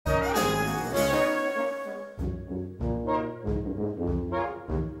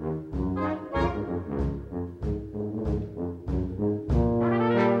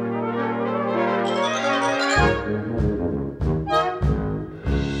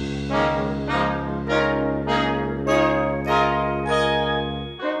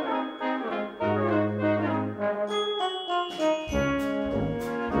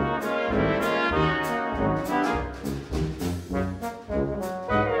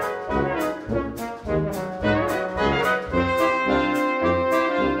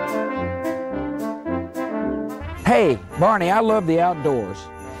Barney, I love the outdoors,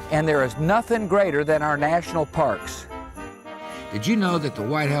 and there is nothing greater than our national parks. Did you know that the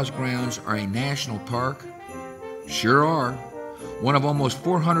White House grounds are a national park? Sure are. One of almost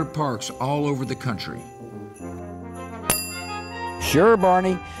 400 parks all over the country. Sure,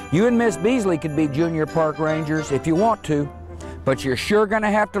 Barney, you and Miss Beasley could be junior park rangers if you want to, but you're sure going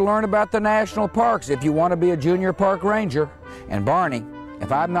to have to learn about the national parks if you want to be a junior park ranger. And Barney,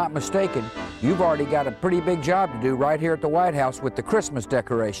 if I'm not mistaken, you've already got a pretty big job to do right here at the White House with the Christmas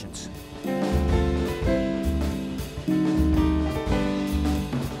decorations.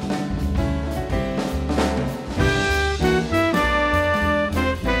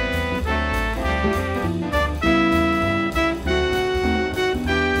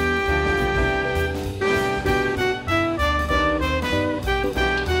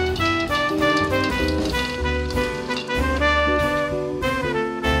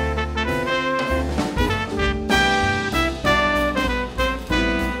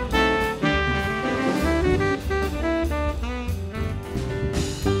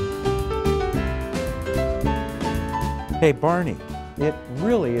 Hey, Barney, it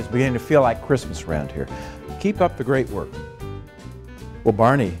really is beginning to feel like Christmas around here. Keep up the great work. Well,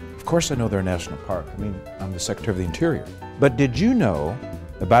 Barney, of course I know they're a national park. I mean, I'm the Secretary of the Interior. But did you know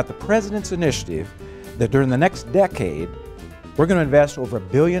about the President's initiative that during the next decade, we're going to invest over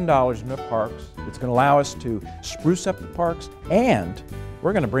 $1 billion in the parks? It's going to allow us to spruce up the parks, and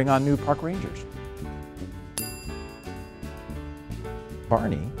we're going to bring on new park rangers.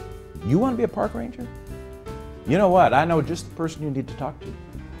 Barney, you want to be a park ranger? You know what? I know just the person you need to talk to.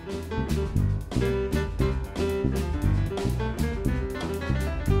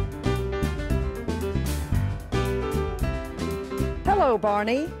 Hello,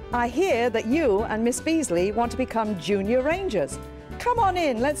 Barney. I hear that you and Miss Beasley want to become junior rangers. Come on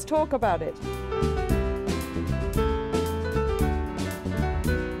in, let's talk about it.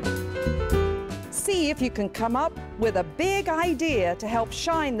 See if you can come up with a big idea to help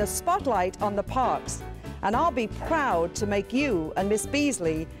shine the spotlight on the parks. And I'll be proud to make you and Miss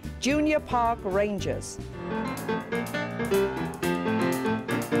Beasley junior park rangers.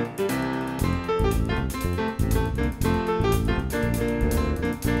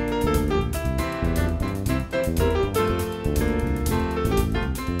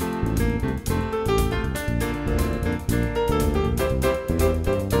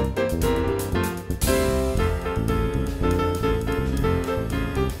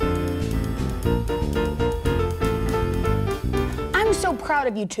 Proud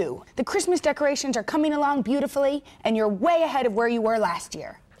of you two. The Christmas decorations are coming along beautifully, and you're way ahead of where you were last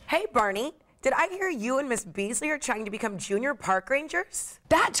year. Hey, Barney, did I hear you and Miss Beasley are trying to become junior park rangers?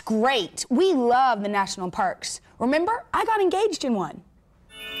 That's great. We love the national parks. Remember, I got engaged in one.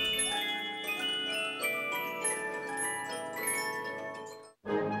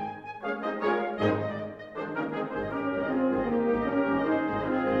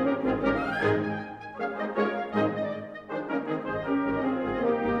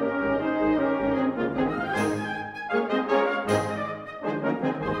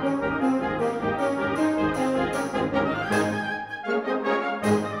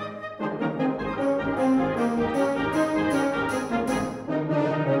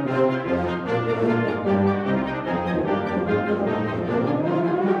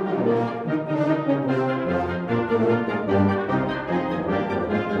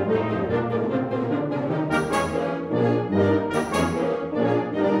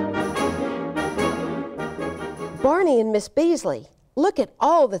 Barney and Miss Beasley, look at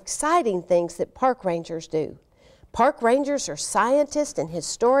all the exciting things that park rangers do. Park rangers are scientists and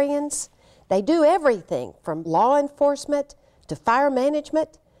historians. They do everything from law enforcement to fire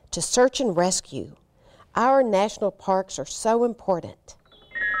management to search and rescue. Our national parks are so important.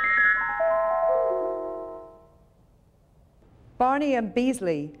 Barney and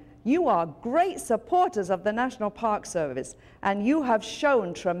Beasley, you are great supporters of the National Park Service, and you have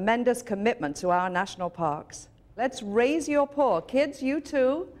shown tremendous commitment to our national parks. Let's raise your paw. Kids, you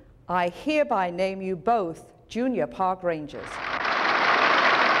too. I hereby name you both junior park rangers.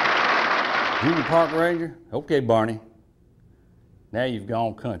 Junior park ranger? Okay, Barney. Now you've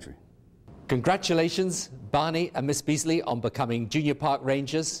gone country. Congratulations, Barney and Miss Beasley, on becoming junior park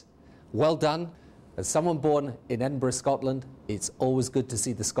rangers. Well done. As someone born in Edinburgh, Scotland, it's always good to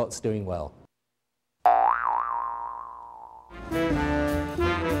see the Scots doing well.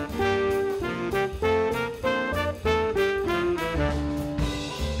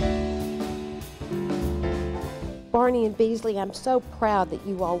 Barney and Beasley, I'm so proud that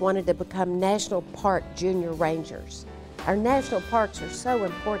you all wanted to become National Park Junior Rangers. Our national parks are so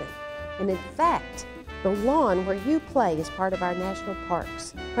important, and in fact, The lawn where you play is part of our national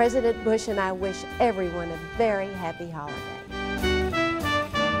parks. President Bush and I wish everyone a very happy holiday.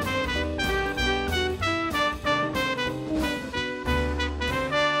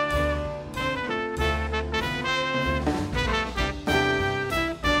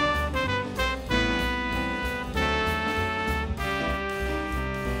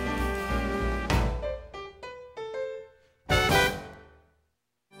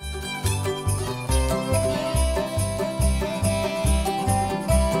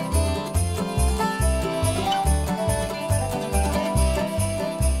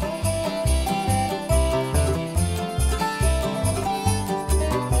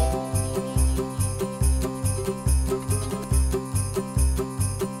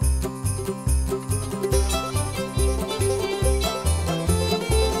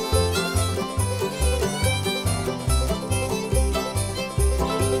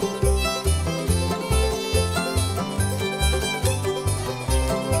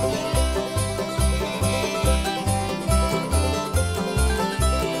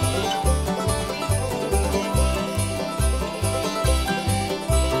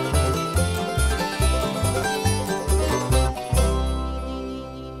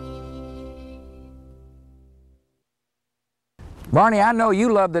 Barney, I know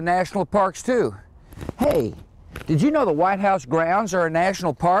you love the national parks too. Hey, did you know the White House grounds are a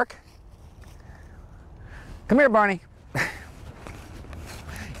national park? Come here, Barney.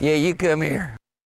 Yeah, you come here.